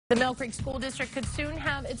The Millcreek School District could soon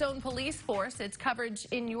have its own police force. It's coverage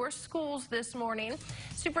in your schools this morning.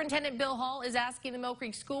 Superintendent Bill Hall is asking the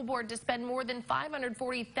Millcreek School Board to spend more than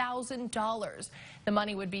 $540,000. The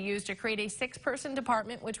money would be used to create a 6-person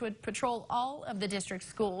department which would patrol all of the district's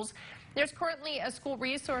schools. There's currently a school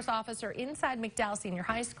resource officer inside McDowell Senior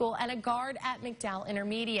High School and a guard at McDowell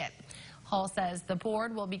Intermediate. Hall says the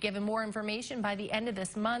board will be given more information by the end of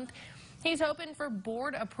this month. He's hoping for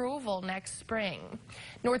board approval next spring.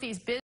 Northeast